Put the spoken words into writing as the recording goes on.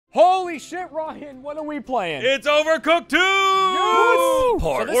Holy shit, Ryan! What are we playing? It's Overcooked 2! Yes!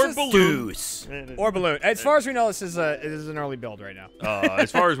 Or balloon. Or balloon. As far as we know, this is an early build right now.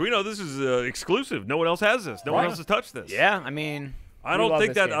 As far as we know, this is exclusive. No one else has this. No one else has touched this. Yeah, I mean, I don't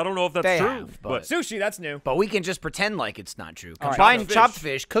think that. I don't know if that's true. But sushi, that's new. But we can just pretend like it's not true. All right. Combine chopped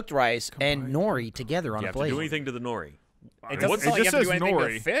fish, cooked rice, and nori together on a plate. Do anything to the nori? It doesn't sound like you have to do anything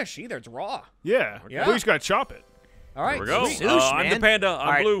to fish either. It's raw. Yeah. Yeah. We just gotta chop it. All right. There we go. Sushi, I'm man. the panda.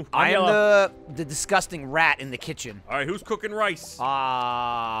 I'm blue. I am yellow. the disgusting rat in the kitchen. All right, who's cooking rice?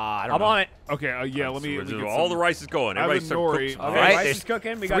 I don't I'm know. on it. Okay. Yeah. Let me. All the rice is going. I have Everybody a start nori. cooking. All Okay, right, rice there's is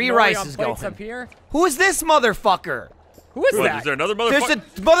cooking. We got 3 nori rices on plates going. up here. Who is this motherfucker? Who is What, that? is there another There's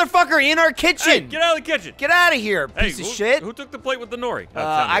motherfucker? a motherfucker in our kitchen. Hey, get out of the kitchen. Get out of here, Hey, piece of shit. Who took the plate with the nori?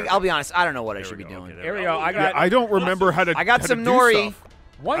 I'll be honest. I don't know what I should be doing. Here we go. I don't remember how to. I got how some to do nori. stuff.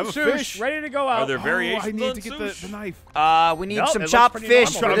 I One have a sush fish. ready to go out. Are there variations? I need on to get sush? the knife. We need Nope, it some looks chopped pretty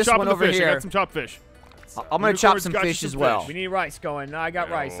fish normal. for this one the over fish. I here. got some chopped fish. I'm gonna chop Unicorn's some got you fish some as well. fish. We need rice going. I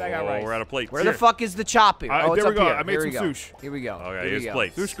got rice. I got rice. We're out of plates. Where the fuck is the chopping? Oh, it's there we up go. here. I made Here some we go. sush. Here we go. Okay, Here we here's go.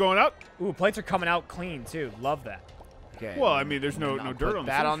 plates. Sush going out. Ooh, plates are coming out clean too. Love that. Okay. Well, I mean, there's no I'll dirt put on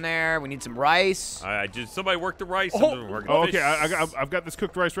the that sush. on there. We need some rice. I just somebody worked the rice. Oh. And worked the Oh, fish. okay. I've got this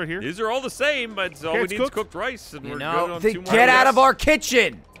cooked rice right here. These are all the same, but all we it's need is cooked. cooked rice, and You we're good know, on they 2 more get out rice. of our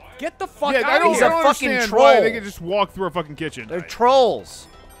kitchen. Get the fuck Yeah, out I of don't, He's here. a I don't fucking understand why troll. they can just walk through our fucking kitchen. They're trolls.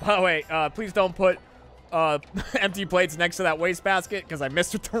 By the way, please don't put empty plates next to that wastebasket because I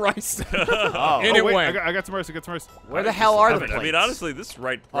missed with the rice. Oh. And it wait, went. I got some rice. I got some rice. Where the hell are the plates? I mean, honestly, this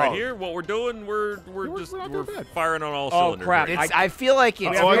right Oh. here, what we're doing, we're not doing bad. firing on all Oh, cylinders. crap. here. I feel like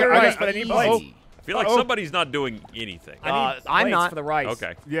it's Oh, I got very rice, but I need plates. easy. I feel like Uh-oh. somebody's not doing anything. I need I'm plates not. for the rice.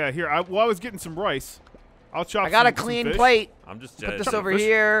 Okay, Yeah, here. I was getting some rice. I'll chop. I got a some clean fish. plate. I'm just Put this chop over fish.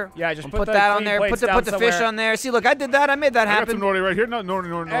 here. Yeah, just And put put the that on clean there. plates Put down the fish somewhere. on there. See, look, I did that. I made that I got some happen. nori right here. No,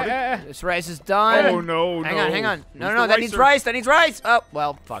 nori. This rice is done. Oh no, Hang no. on, hang on. No, Who's no, the that needs ricer? rice. That needs rice. Oh,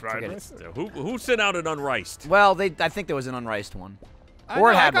 well, fuck. Fried Forget it. rice? who sent out an unriced? Well, I think there was an unriced one. I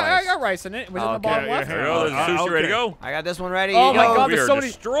Or know, it had I rice. got rice in it. It was in the Okay. bottom Yeah, left. There you go. There's the sushi ready to go. I got this one ready. Oh You my go. God, we there's are so many-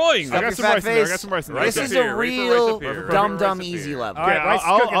 destroying. I got your some fat rice in there. I face. got some rice in there. This Rice is up a here, ready for rice real up here. dumb Rice up easy here. level. All right, Yeah, rice is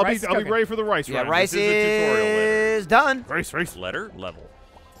I'll cooking, be rice is cooking. ready for the rice. Yeah, Ryan. rice This is a tutorial later. is done. Rice. Letter level.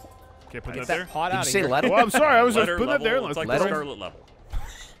 Okay, put Get that there. that pot Did out you of say here. letter? Well, I'm sorry. I was just Letter putting that there. level. It's like Let's the go. scarlet level.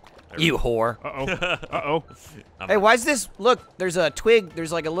 You whore. Uh-oh. Hey, why is this? Look, there's a twig.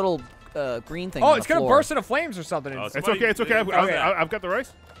 There's like a little green thing. Oh, on it's the gonna floor. burst into flames or something. Oh, It's somebody- okay. It's okay. Okay. I've got the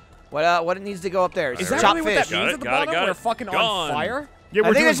rice. What it needs to go up there? Is Is that chopped really what fish. that means at the Got it, bottom? got We're it. fucking Gone. on fire? Yeah, I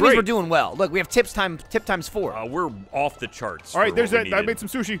we're think doing this means great. we're doing well. Look, we have tip times 4. We're off the charts. All right, for there's what that. we I needed. made some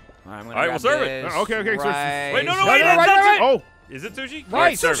sushi. All right, All right, we'll serve it. Okay. So- Rice. Wait, no, No, wait, no, that's right, not right, sushi. Oh, Is it sushi?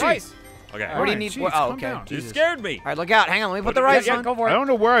 Rice, serve it. rice. Okay. What do you Alright, need? jeez, Oh, calm okay. down. You Jesus. scared me. All right, look out. Hang on. Let me put the Yeah, rice Yeah, on. go for I it. don't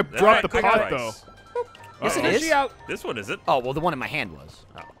know where I dropped the Quick pot rice. though. Yes, it Sushi is. out. This one isn't. Oh, well, the one in my hand was.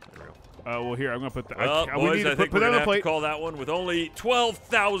 Oh, there we go. Well, here I'm gonna put that. Well, we boys, need to I think put we're that on gonna the have to plate. call that one with only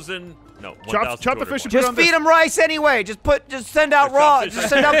 12,000. No, Chop the fish and put it Just on feed this. them rice anyway. Just send out Chop raw. fish. Just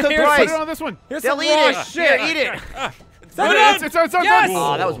send out cooked Here, Put rice. it on this one. Here's They'll some eat raw it. shit. Here, eat it. It's done. Yes!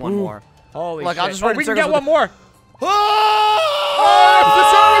 Oh, that was one more. Holy Look, shit. I'll just run in we can circles get with one more. Oh!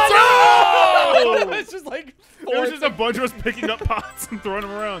 It's just like It was just a bunch of us picking up pots and throwing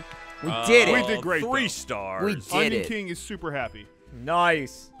them around. We did it. We did great, 3 though. stars. We did Onion it. King is super happy.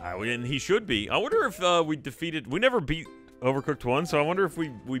 nice. And he should be. I wonder if we defeated. We never beat Overcooked 1, so I wonder if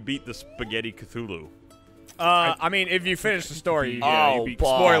we beat the Spaghetti Cthulhu. I mean, if you finish the story, Oh, you beat-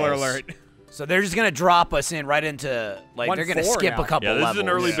 balls. spoiler alert. So they're just gonna drop us in right into like they're gonna 1-4 skip now. a couple Yeah, this levels. is an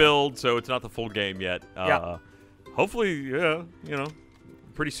early Yeah. build, so it's not the full game yet. Yeah. Hopefully, yeah,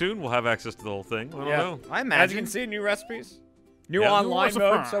 pretty soon we'll have access to the whole thing. I don't know. I As you imagine. can see, new recipes, new Yeah. online New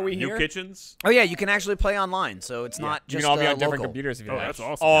mode. recipe. So we New hear. kitchens. Oh yeah, you can actually play online, so it's not You just can all be on different local. computers if you Oh, like. that's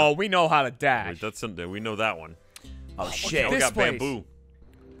awesome. Oh, we know how to dash. That's something we know that one. Oh shit! We This got place. bamboo.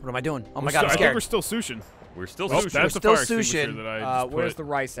 What am I doing? Oh my I god, I'm think scared. we're still sushing. We're still Oh, sushi. that's the still fire extinguisher sushing. that I just Where's put. the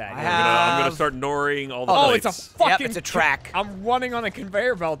rice at? I here? I'm gonna have- start noring all the Oh, plates. it's a fucking. it's a track. I'm running on a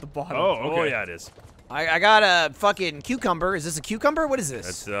conveyor belt at the bottom. Oh, okay. Oh yeah, it is. I got a fucking cucucber. Is this a cucumber? What is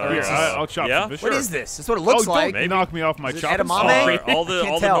this? That's Here, I'll chop yeah? some fish. What Sure. is this? That's what it looks Oh, like. don't knock me off my Is it chopping. edamame? All, Mame? right, all the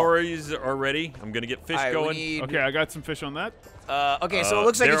Can't all the tell. noris are ready. I'm gonna get fish All right, going. we need, Okay, I got some fish on that. okay, so it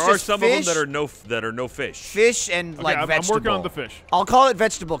looks like there it's are just some fish, of them that are no fish. fish and Okay, like I'm vegetable. working on the fish. I'll call it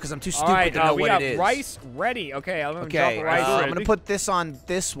vegetable because I'm too All stupid right, to know we what got it is. rice ready. Okay, I'm gonna drop Okay, the rice. I'm ready. gonna put this on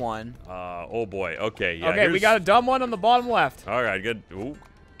this one. Oh boy. Okay. Yeah. okay, we got a dumb one on the bottom left. All right. Good. Ooh.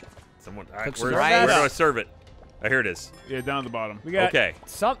 Someone. All right, Cook some where rice. do I serve it?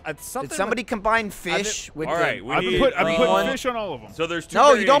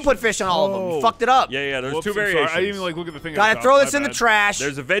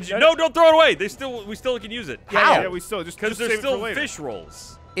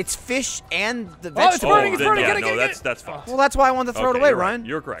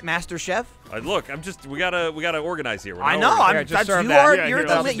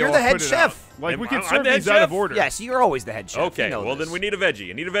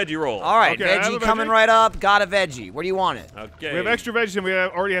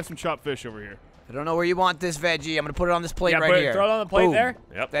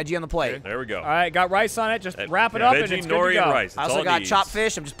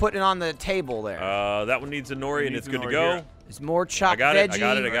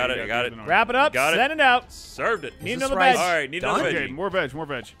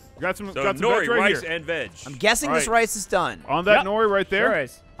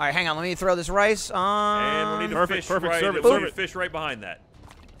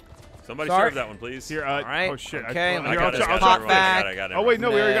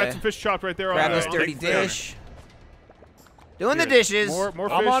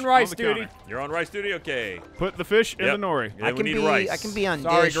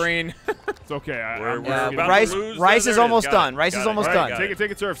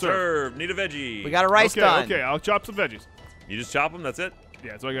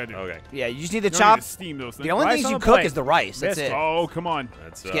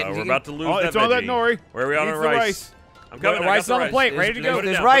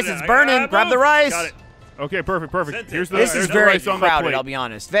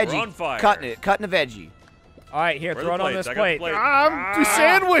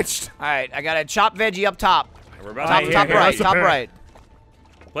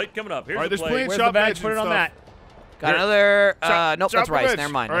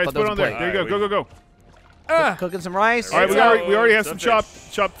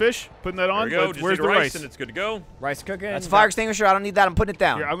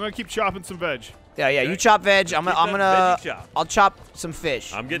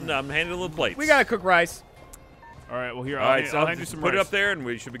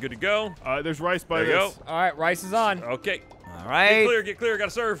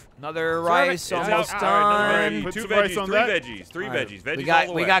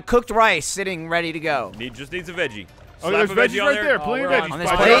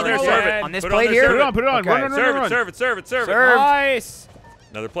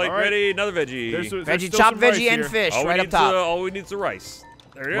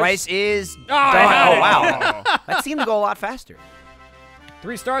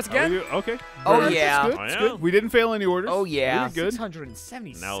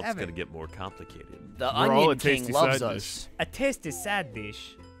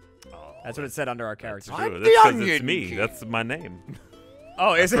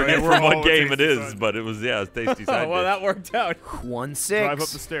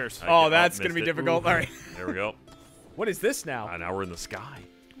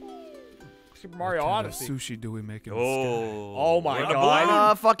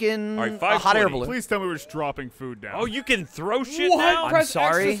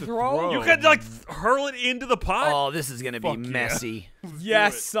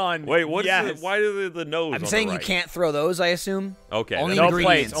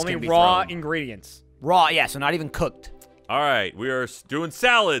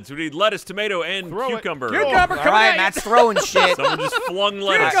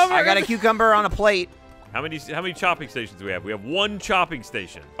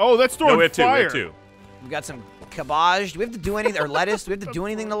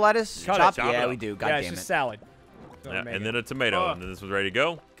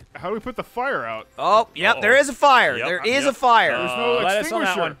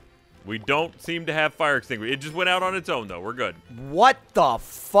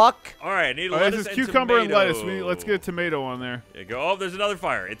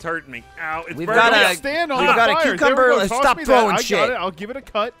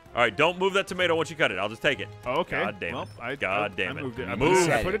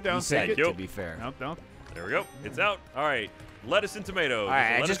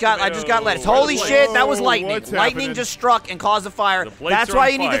 I just got lettuce. Holy Where's the shit, plates? that was Whoa, lightning. what's Lightning happening? just struck and caused a fire. The plates That's are why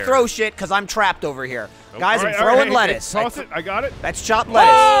on you need to fire. throw shit, because I'm trapped over here. Guys, All I'm right, throwing hey, lettuce. Toss it. I got it. That's chopped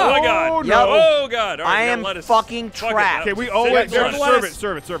lettuce. Oh my god. Oh, no. Oh god. All right, I we got am lettuce. fucking Fuck it. trapped. Okay, we Save always the there's lettuce.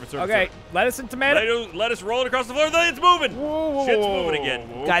 lettuce. serve it. Okay, lettuce and tomato. Lettuce rolling across the floor. It's moving. Whoa, Shit's moving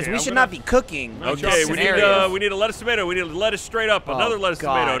again. Guys, we should not be cooking. in Okay, this we scenario. need a lettuce tomato. We need a lettuce straight up. Another lettuce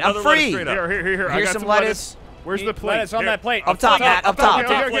God. tomato. I'm Another free. lettuce straight up. Here. I Here's got some lettuce. Where's the plate? Lettuce on that plate. Up top, Matt. Up top. Okay,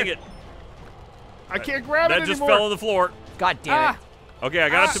 Can't okay. fling it. I can't grab it That just anymore. fell on the floor. God damn it. Okay, I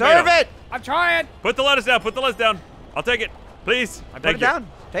got a tomato. Serve it. I'm trying. Put the lettuce down. Put the lettuce down. I'll take it, please. Put Thank it you. down.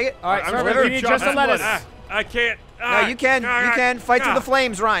 Take it. All right, I'm serve gonna it. We need chop just the that lettuce. I can't. No, you can. You can. Fight through the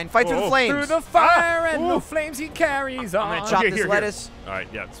flames, Ryan. Fight through the flames. Through the fire and Ooh. the flames he carries on. I'm gonna chop Okay, this here. lettuce. All right,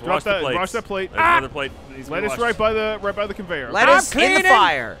 yeah. So Drop wash the that- plates. wash that plate. There's another plate. that needs to be Lettuce washed. right by the conveyor. Lettuce in the cleaning.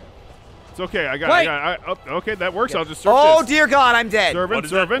 fire. It's okay. I got. Wait. Okay, that works. I'll just serve Oh this. dear God, I'm dead. Serving, What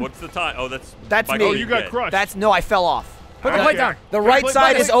is that? serving. What's the time? Oh, that's. That's by me. Oh, being you got dead. crushed. That's no, I fell off. Put the Okay. plate down. The right plate,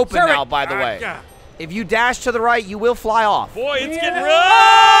 side plate. is open Serve now, it. by the way. Yeah. If you dash to the right, you will fly off. Boy, it's Yeah. getting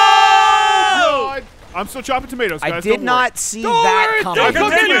God. I'm still chopping tomatoes, guys. I don't did worry. not see that It coming.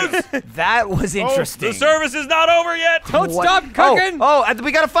 continues. That was interesting. The service is not over yet. Don't What? stop cooking.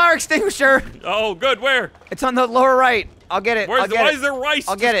 We got a fire extinguisher. Oh, good. Where? It's on the lower right. I'll get it. Where's I'll the, get why it. is there rice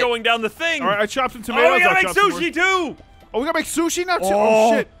I'll just get it. going down the thing? All right, I chopped some tomatoes. Oh, we gotta I'll make chop some sushi too. more. Oh, we gotta make sushi now too.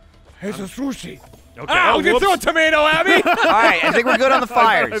 Oh, shit. Here's a sushi. Okay. Ah, oh, we can whoops. throw a tomato at me. All right, I think we're good on the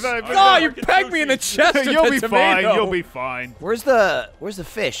fires. Oh, you pegged me in the chest with You'll the be tomato. fine. You'll be fine. Where's the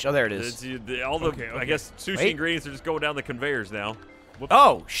fish? Oh, there it It's, is. all the, Okay, I okay. guess, sushi Wait. ingredients are just going down the conveyors now.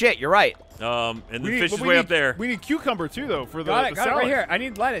 Oh shit, you're right. And the fish but is way need, up there. We need cucumber too, though, for the Got it salad. right here. I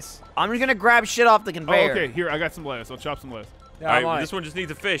need lettuce. I'm just gonna grab shit off the Oh, conveyor. okay. Here, I got some lettuce. I'll chop some lettuce. Yeah, All I'm right, on this it. one just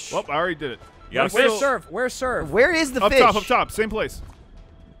needs a fish. Well, I already did it. You got a Where's fish? serve? Where's serve? Where is the Up fish? top, up top, same place.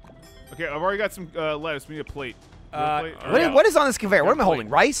 Okay, I've already got some lettuce. We need a plate. You want a plate? all What, right. what is on this conveyor? What am I holding?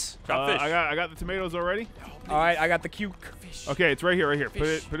 Rice? Chop fish. I got the tomatoes already. All right, I got the cube. Okay, it's right here, right here. Put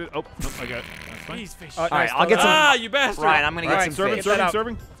it. Oh, nope, I got it. That's fine. Please, fish. All right, I'll get some- Ah, you bastard. Ryan, I'm gonna get All right, some Serving, fish. Get that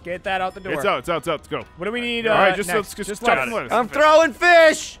serving, out. serving. Get that out the door. It's out, it's out, it's out. Let's go. What do we need? All right, next? let's just chop lettuce. some lettuce. I'm throwing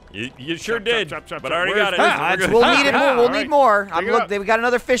fish. You sure Chop, did, chop, chop, but chop. I already Where's got it. the- We're good. We'll need it more. We'll All need right. more. Take it out. We got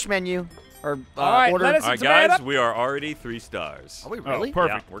another fish menu. Or All right, order. lettuce All right, and tomato. guys, we are already 3 stars. Are we Oh, really?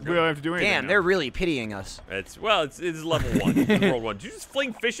 perfect. Yeah, we're we good. don't have to do anything. Damn, now. they're really pitying us. It's level 1. It's world 1. Did you just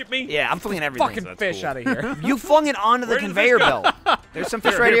fling fish at me? Yeah, I'm flinging everything. Fucking That's fish cool. out of here. You flung it onto the Where did the conveyor fish go? belt. There's some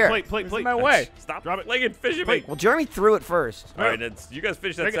fish right here. Plate, plate, It's plate. in my way. Stop Drop it. flinging fish at me. Plate. Well, Jeremy threw it first. All right, you guys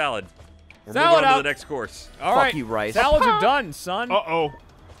finish that Take it. salad. We're Salad moving on out. to the next course. All Fuck right, you, rice. Salads are done, son. Uh-oh. Okay,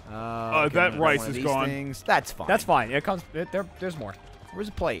 that another rice one of is these gone. things. That's fine. That's fine. It comes. There's more. Where's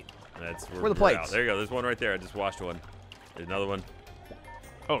the plate? That's Where are the we're plates? out. There you go. There's one right there. I just washed one. There's another one.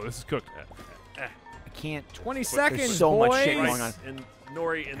 Oh, this is cooked. I can't. 20 seconds, so much boys. shit going Rice on. and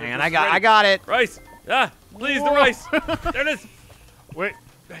nori. And Hang on, this I is got ready. it. Rice. Ah, please, the Whoa. rice. There it is. Wait,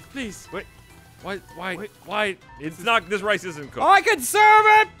 Please. wait. Why? Wait. Why? It's not. This rice isn't cooked. Oh, I can serve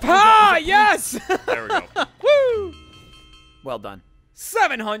it. Ah, yes. There we go. Woo. Well done.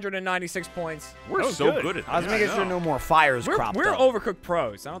 796 points. We're That was so good. good at I was this. making sure no more fires cropped We're up. overcooked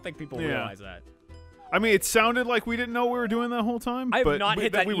pros. I don't think people Yeah. realize that. I mean, it sounded like we didn't know we were doing that whole time. I have but not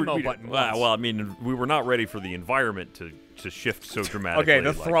hit that we were- emo we did. button. Well, I mean, we were not ready for the environment to shift so dramatically. Okay,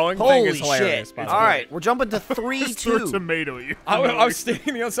 the like- throwing thing Holy is hilarious. shit. by the All way. right, we're jumping to Threw a 3-2. tomato at you. I was standing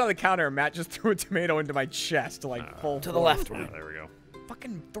on the other side of the counter, and Matt just threw a tomato into my chest, like full To the force. left. Yeah, there we go.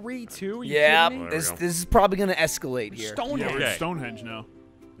 Fucking 3-2. You Yeah, kidding me? There we this go. is probably gonna escalate here. Stonehenge. Yeah, we're Okay. in Stonehenge now.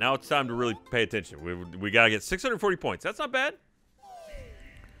 Now it's time to really pay attention. We got to get 640 points. That's not bad.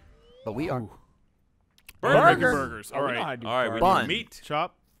 But we are. We're making Burger. burgers. Oh, All we know right. how to do All right, we burgers. Bun. need meat.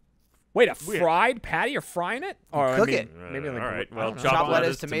 Chop. Wait, a We- fried patty? You're frying it? Or I Cook mean, it. Maybe on the All right, grill. well, I don't know. chop Chop lettuce,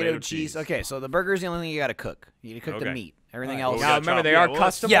 lettuce, tomato, cheese. Okay, so the burger's the only thing you gotta cook. You gotta cook the Okay. meat. Everything All right, else. well, Now gotta remember, chop. they Yeah, are well,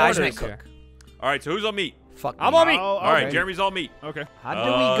 custom yeah, I orders just meant here. cook. All right, so who's on meat? Fuck. I'm me. on meat. All right, Okay. Jeremy's all meat. Okay. How do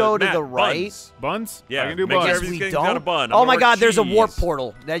we go to Matt, the right? buns. Buns? Yeah, I can do make buns. sure Yes, everything's we got don't. a bun. Oh I'm my gonna God, there's a warp cheese.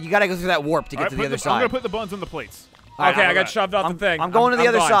 portal. You gotta go through that warp to All get right, to the put other I'm side. gonna put the buns on the plates. Okay, I All got right. shoved off the thing. I'm going to the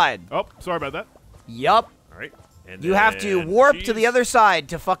other gone. side. Oh, sorry about that. Yup. All right. And You have to then warp to the cheese. other side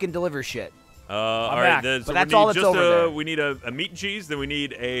to fucking deliver shit. All back. right, then, But so that's we need all that's just over there. We need a meat and cheese. Then we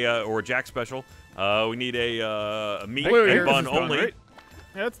need a or a Jack special. We need a meat Blue and here. bun This is done, only. right?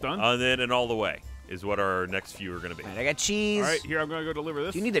 Yeah, that's done. And then and all the way is what our next few are going to be. All right, I got cheese. All right, here I'm gonna go deliver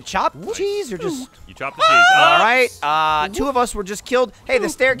this. Do you need to chop cheese or just? You chop the cheese. All Oops. right. 2 of us were just killed. Hey, the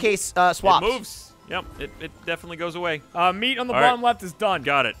staircase swaps. It moves. Yep, it definitely goes away. Meat on the All right. bottom left is done.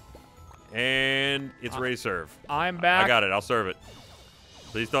 Got it. And it's ready to serve. I'm back. I got it. I'll serve it.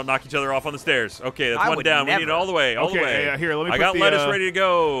 Please don't knock each other off on the stairs. Okay, that's I one would down. We need it never. all the way. All Okay, the way. yeah, here, let me I put got the, lettuce ready to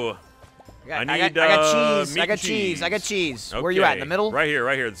go. I I got need, cheese. meat I got and cheese. I got cheese. cheese. Where are you at? In the Okay, middle? Right here,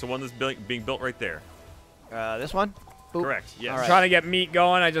 right here. It's the one that's being built right there. This one? Boop. Correct. Yes. All right. Trying to get meat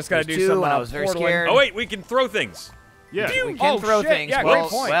going. I just got to There's do 2, some and I was very portaling. scared. Oh wait, we can throw things. Yeah. We can Oh, throw shit. things. Yeah, well,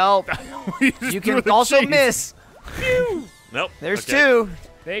 great point. well, We just you threw can the also cheese. miss. Nope. There's okay. 2.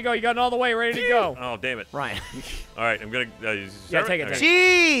 There you go. You got it all the way ready to go. Oh, damn it. Ryan. All right, I'm going to... Yeah, take it, take it.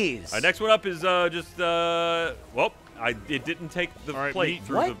 Cheese! All right, next one up is well, it didn't take the right, plate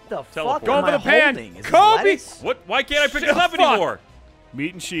through What the fuck teleport. Go am for I the pan. holding? Is this Kobe! lettuce? What? Why can't I pick Shit, this up fuck. anymore?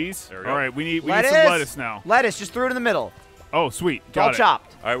 Meat and cheese. There we go. All right, we need Lettuce? some lettuce now. Lettuce, just threw it in the middle. Oh, sweet. It's all Got it.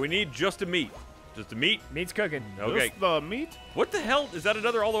 chopped. All right, we need just a meat. Just a meat. Meat's cooking. Okay. This the meat? What the hell? Is that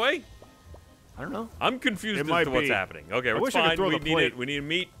another all the way? I don't know. I'm confused It as might to what's be. happening. Okay, I it's wish I could fine. throw We the need plate. it. We need a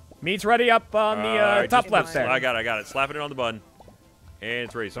meat. Meat's ready up on the All right, top just- left there. I got it. Slapping it on the bun. And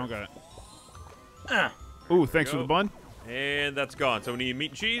it's ready. Don't sir. got it. Ooh, thanks for go. the bun. And that's gone. So we need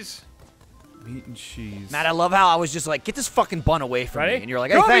meat and cheese. Meat and cheese. Matt, I love how I was just like, get this fucking bun away from Ready? me. And you're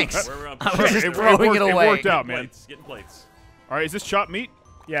like, hey, Kobe! thanks. Where we're on- I was just It throwing worked- it away. It worked out, man. Plates. Getting plates. All right, is this chopped meat?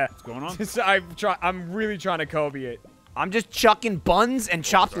 Yeah. What's going on? I'm really trying to Kobe it. I'm just chucking buns and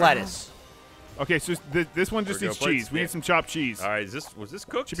chopped lettuce. Okay, so this one just There we needs go, plates. cheese. We Yeah. need some chopped cheese. All right, was this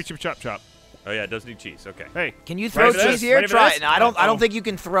cooked? Chippy chip chop chop. Oh yeah, it does need cheese. Okay. Hey, Can you throw Ready for cheese this? here? Ready for Try this? it. No, I don't Oh. think you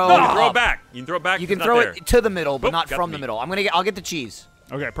can throw. You can throw it back. You can throw it back. You if can it's throw not there. it to the middle, but Boop, not got from the the meat. middle. I'll get the cheese.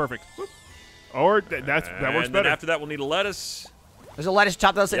 okay, perfect. Or that works And better. then after that, we'll need a lettuce. There's a lettuce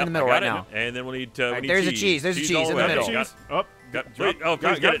chopped lettuce Yep, in the middle I right got it. now. And then we'll need Right, we need there's a cheese. cheese. There's a cheese all in the the way. middle. Got cheese. it. Up. Got, Yep. wait, oh, please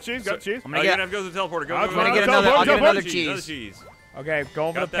Got get the it. cheese. Got the cheese. I'm Oh, gonna you're get. gonna have to go to the teleporter. Go, I'm go, gonna go, get go, another- go, I'll go, get go. another Another cheese. cheese. Okay,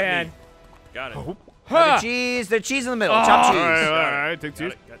 going for Got the that pan. meat. Got it. Oh, The Huh. cheese. The cheese in the middle. Chopped all cheese. right, all Got right. it. Take Got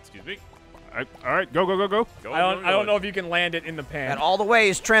cheese. it. Got- Excuse me. All right, go. Go, I don't know if you can land it in the pan. And all the way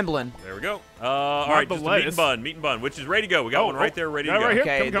is trembling. There we go. All right, the just a meat and lettuce. bun, which is ready to go. We got one right there, ready to got it go. right here.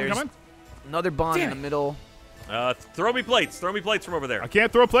 Okay, Come there's- on. Another bun in the middle. Throw me plates. Throw me plates from over there. I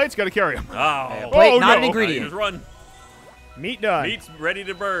can't throw plates. Got to carry them. Oh, Plate, Oh, not an no. ingredient. Just run. Meat done. Meat's ready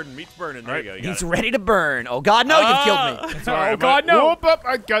to burn. Meat's burning. There Right. you go. You got He's it. ready to burn. Oh God, no! You've killed me. Oh, God, no. Whoop, up.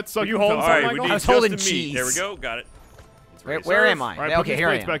 I got sucked. you holding All something, right, we Michael? need I was just holding the meat. cheese. There we go. Got it. It's ready to Where serve. am I? All right, Okay, put these here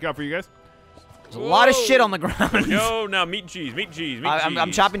I plates am. back out for you guys. There's a lot of Whoa. shit on the There we ground. go. Now meat and cheese. Meat and cheese. Meat and cheese.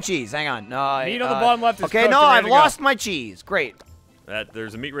 I'm chopping cheese. Hang on. No. Meat on the bottom left is Okay, cooked no, and ready I've to go. lost my cheese. Great.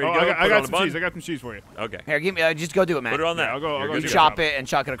 There's a meat ready Oh, to go. I Put it got on some the bun. cheese. I got some cheese for you. Okay. Here, give me. Just go do it, man. Put it on there. Yeah, I'll go. You're I'll good You to chop go. it and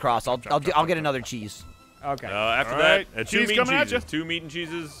chuck it across. I'll get another cheese. Okay. After All that, right. two Cheese meat coming at cheeses. ya. 2 meat and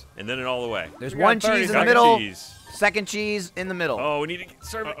cheeses, and then it all the way. There's We got one 30 cheese in the Second middle. cheese. Second cheese in the middle. Oh, we need to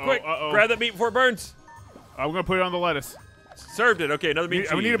serve it Uh-oh, quick. uh-oh. Grab that meat before it burns. I'm gonna put it on the lettuce. Served it. Okay, another meat and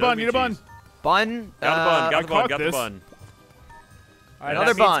cheese. We need a another bun. meat Need a bun. cheese. Bun. Got the bun. I Got the bun. caught Got the this. bun. All right, Another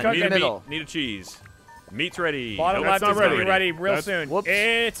that meat's bun. cooking. Need a middle. meat. Need a cheese. Meat's ready. Bottom Nope, left not is going to ready. be ready real That's- soon. whoops.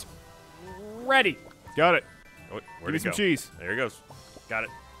 It's ready. Got it. Oh, Give where'd me it some go? cheese. There it goes. Got it.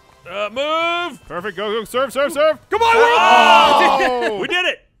 Move! Perfect. Go. Serve. Come on, Oh! We did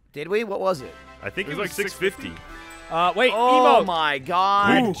it! Did we? What was it? I think it It was was like like 650. Wait, Oh emote. my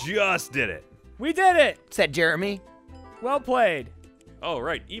God! We just did it. We did it. Said Jeremy. Well played. Oh,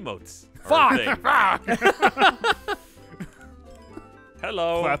 right. Emotes. Fuck. are a thing.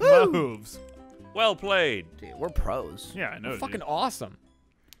 Hello. Clap moves. Well played. Dude, we're pros. Yeah, I know. Fucking dude. awesome.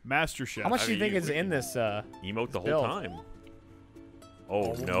 Master Chef. How much I do you mean, think is we in can- this? Emote the whole build. time.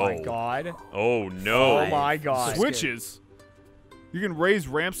 Oh, Oh no. my God. Oh, no. Oh my God. Switches. You can raise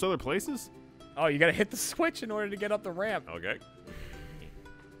ramps to other places? Oh, you gotta hit the switch in order to get up the ramp. Okay.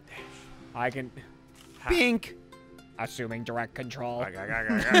 I can, Pink. assuming direct control. What?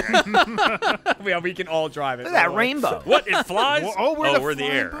 Yeah, we can all drive it. Look at by that the way.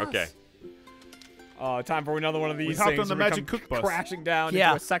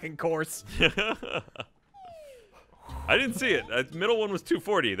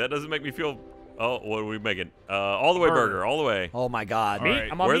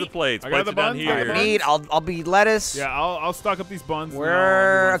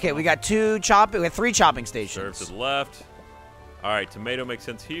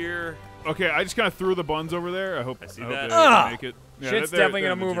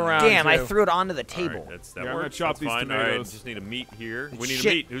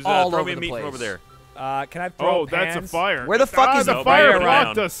 Where fire is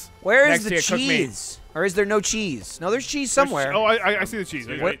blocked the Next to your cooked cheese? Or is there no cheese? No, there's cheese somewhere. Oh, I see the cheese.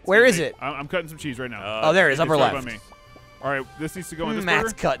 Where is it? I'm cutting some cheese right now. Oh, there it is, upper It's right left. by me. All right, this needs to go in this Matt's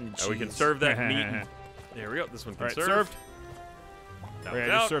burger. cutting cheese. We can serve that meat. There we go. This one can All right, serve. served. That Right,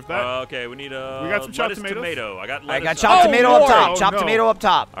 one's I just out. served that. Okay, we need a We got some chopped lettuce tomatoes? tomato. I got I lettuce. got chopped Oh, tomato more. up top. Oh, Chopped no. tomato up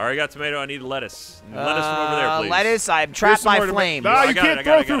top. All right, I got tomato. I need lettuce. Lettuce from over there, please. Lettuce. I'm trapped some by more to- flames. Ah, I you got can't it, I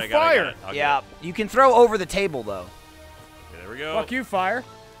throw got it, through I got it, I got fire. it. I'll Yeah, get you can throw over the table though. it. Okay, there we go. Fuck you, fire.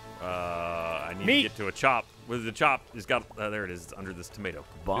 I need Meat. to get to a chop. With the chop, it's got. There it is. It's under this tomato. Is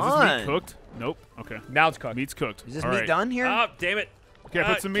this meat Bun. cooked? Nope. Okay. Now it's cooked. Meat's cooked. Is this All meat right. done here? Ah, damn it. Okay,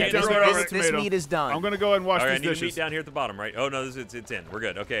 put some meat Okay, down this- there. this- over the This tomato. meat is done. I'm gonna go ahead and wash All right, I these need dishes. meat down here at the bottom, right? Oh no, it's in. We're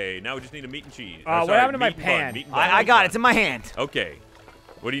good. Okay, now we just need a meat and cheese. What happened to my pan? I got it. It's in my hand. Okay.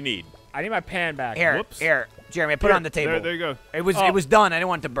 What do you need? I need my pan back. Here, Whoops. here, Jeremy, I put it on the table. There you go. It was done. I didn't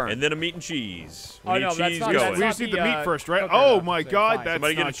want it to burn. And then a meat and cheese. We Oh, need no, that's cheese not- going. that's We not just need the, the meat first, right? cooker Oh enough. my They're God, fine. that's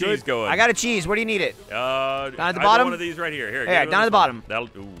Somebody get a not cheese good. going. I got a cheese. Where do you need it? Down at the bottom? One of these right here. Here, Here, get down one at of the this bottom. one.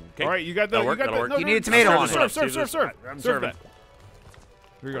 That'll. Ooh, okay. All right, you got the. That'll work. You got That'll the. work. No, You no, need a tomato serve, on it. Serve, See serve, this? serve. I'm Serve serving. that.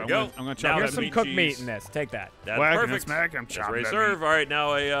 Here we go. Go. I'm gonna Now chop the Here's that some meat cooked cheese. meat in this. Take that. That's Whack and perfect. smack, I'm That's chopping ready to that serve. meat. All right,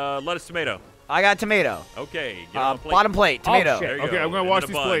 now a lettuce tomato. I got tomato. Okay, get on the plate. Bottom plate, tomato. shit. There you Okay, go. I'm gonna And wash then a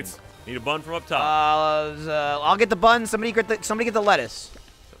these bun. plates. Need a bun from up top. I'll get the bun. Somebody get the lettuce.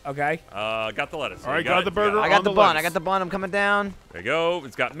 Okay. Got the lettuce. All right, You got it? the burger. I On got the the bun. lettuce. I got the bun. I'm coming down. There you go.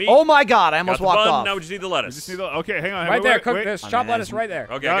 It's got meat. Oh my God! I got almost the walked bun. off. Now we just need the lettuce. Just need the. Okay, hang on. Right there. Wait, Cook wait. this. I Chop mean, lettuce right there.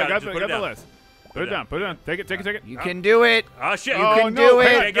 Okay, I got it. Just put it got the down. lettuce. Put it down. Put it down. Take it. Take it. Take it. You can do it. Ah, shit. You Oh can no! do it.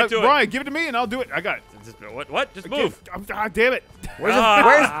 hang on. Okay, get to it. Brian, give it to me and I'll do it. I got it. What? Just move. God damn it! Where's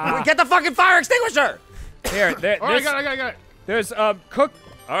get the fucking fire extinguisher? Here. All right, I got it. There's cooked.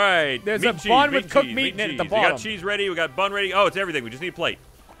 All right. There's meat a and cheese, bun meat with and cooked cheese, meat in it at and the cheese. We bottom. got cheese ready. We got bun ready. Oh, it's everything. We just need a plate.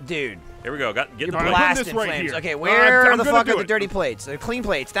 Dude. Here we go. Get the You're plate. putting Blast this in right flames. here. Okay, where I'm the gonna fuck do are the it. dirty plates? The clean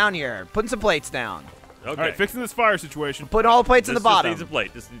plates down here. Putting some plates down. Okay. All right, fixing this fire situation. Put all the plates in This the just bottom. needs a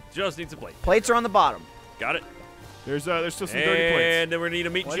plate. This just needs a plate. Plates are on the bottom. Got it. There's still some dirty plates. And then we need a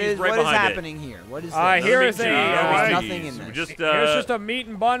meat and What cheese is right what is behind happening here? What is this? Here Meat is and a. cheese. There's Cheese. nothing in We this. just Here's just a meat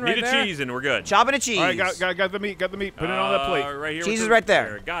and bun right need a there. cheese and we're good. Chopping a cheese. All right, got the meat. Got the meat. Put it on that plate. Right here. Cheese with is the- right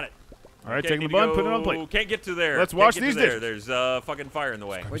there. Got it. All right, Okay, taking the need to bun, put it on the go- plate. Can't get to there. Let's Can't wash get to these there. dishes. There's fucking fire in the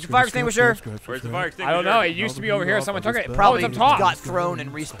way. Where's your fire extinguisher? Where's the fire I extinguisher? don't know. It used to be over here. Someone took it. Probably Oh, it's up top. got thrown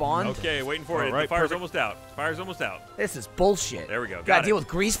and respawned. Okay, waiting for it. All right, The fire's perfect. almost out. Fire's almost out. This is bullshit. There we go. Gotta Got deal it. with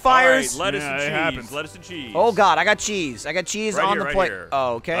grease All right, fires. lettuce Yeah, and it cheese. happens. Lettuce and cheese. Oh God, I got cheese. I got cheese Right on here, the right plate. here.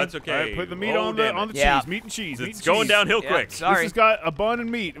 Oh, okay. That's okay. All right, put the meat Oh, on damn the it. Yeah. cheese. Meat and cheese. Meat It's and going cheese. downhill Yeah, quick. sorry. This has got a bun and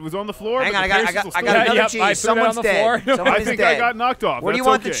meat. It was on the floor. Hang but on, the I paste got will still Yeah, another yep, I cheese. threw it on Someone's the dead. floor. Someone I is think dead. I got knocked off. Where do you That's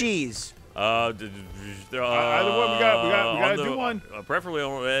want the okay. cheese? Either one, we gotta do one. Preferably,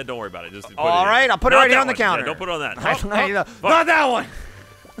 don't worry about it. Just put All it in. right, I'll put it Not right here that on the one. counter. Yeah, don't put it on that. Not that one.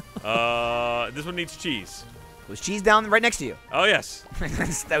 This one needs cheese. Was cheese down right next to you? Oh yes.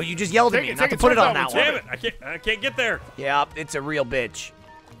 You just yelled at Take me it, not take to it, put it take on that that one, one. Damn it! I can't get there. Yeah, it's a real bitch.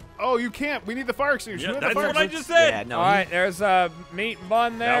 Oh, you can't. We need the fire extinguisher. Yeah, You have that's the fire what I extinguisher. just said. Yeah, no. All right. There's a meat and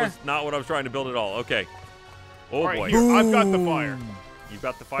bun That there. was not what I was trying to build at all. Okay. Oh All right, boy. here, I've got the fire. You've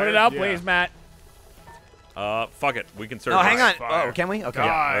got the fire. Put it out, Yeah. please, Matt. Fuck it. We can serve. Oh, it. hang on. Fire. Oh, can we? Okay.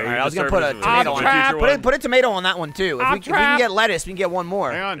 God. All right, I was Just gonna put a serve it as tomato a on trap. future it. one. Put a tomato on that one too. If I'm we can trapped. get lettuce, we can get one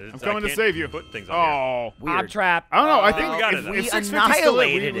more. Hang on. I'm It's- coming I to can't save you. put things on here. Oh. Weird. I'm trapped. I don't know. I think we got if, it then. if We 650 still lit,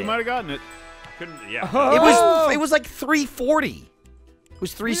 annihilated we it. might have gotten it. Couldn't. Yeah. It was like 340. It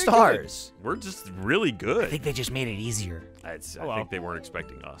was 3 Pretty good. stars. We're just really I good. think they just made it easier. I well. think they weren't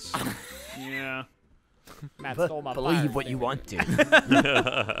expecting us. Yeah. Matt stole my Believe fire what you want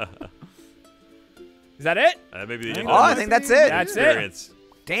to. Is that it? Maybe they Oh, I think that's it. That's it. experience.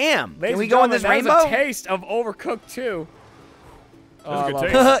 Damn. Ladies Can we and go in gentlemen, this that rainbow? was a taste of Overcooked 2. That was a good I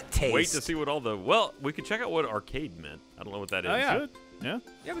taste. love it. Taste. Wait to see what all the. Well, we could check out what arcade meant. I don't know what that is. Oh, yeah. Good. Yeah.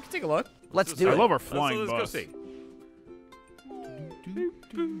 Yeah, we can take a look. Let's do I it. love our Let's flying go bus. see.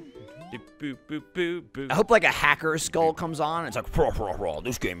 Boop, boop, boop, boop. I hope like a hacker skull comes on. And it's like,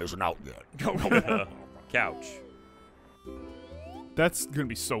 this game isn't out yet. Couch. That's gonna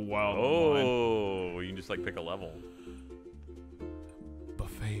be so wild. online. Oh, you can just like pick a level.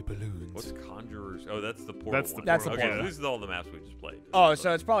 Buffet balloons. What's Conjurers? Oh, that's the portal. That's the one. That's the Okay, portal. so this is all the maps we just played. Oh,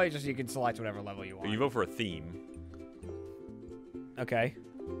 so it's probably just you can select whatever level you want. You vote for a theme. Okay.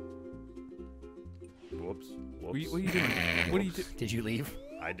 Whoops. What are you doing? What are you doing? Did you leave?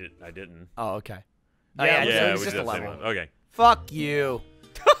 I didn't. Oh, okay. Oh, Yeah, yeah, yeah, it's we just did a the same level. one. Okay. Fuck you.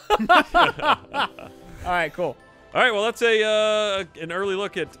 All right, cool. All right. Well, that's an early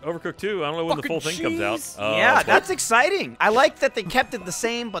look at Overcooked 2. I don't know when the full Fucking thing comes cheese. out. Yeah, but that's exciting. I like that they kept it the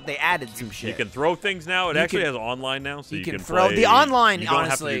same, but they added some shit. You can throw things now. It You actually can- has online now, so you can can throw play. the online. You don't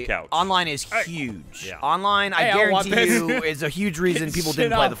honestly, have to do couch. online is huge. Yeah. Online, Hey, I I want guarantee this. you, is a huge reason Get people shit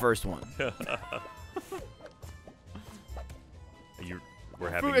didn't play up. the first one. We're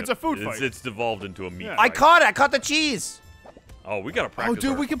having It's a food fight. It's devolved into a meat. Yeah. I fight. caught it. I caught the cheese. Oh, we gotta Oh, practice.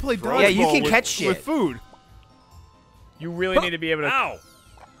 dude, our we can play throw. Yeah, you dodgeball can with- catch shit. with food. You really need to be able to. Ow!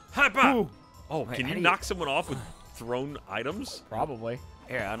 Hapa! Ooh. Oh, Wait, can how you do you- knock someone off with thrown items? Probably.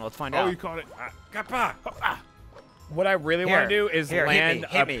 Here, I don't know. Let's find Oh, out. you caught it. Kapa! What I really Here, want to do is here, land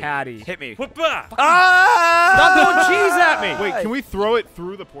hit me. a patty. Hit me. Whoopa! Ah! Stop throwing cheese at me. Wait, can we throw it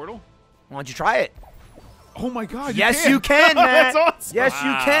through the portal? Why don't you try it? Oh my God! Yes, you can, Matt. That's awesome. Yes,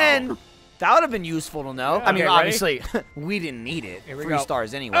 you can. That would have been useful to know. I mean, Okay, ready? obviously, we didn't need it. Here we 3 go.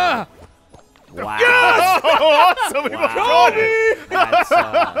 stars anyway. Ah! Wow. Oh, awesome! We both got it. That's,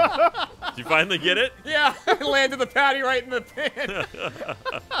 Did you finally get it? Yeah, I landed the patty right in the pan.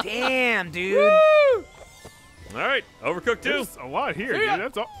 damn, dude. All right, Overcooked 2. There's a lot here, See ya. dude.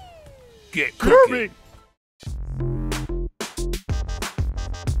 That's all. Get Kirby.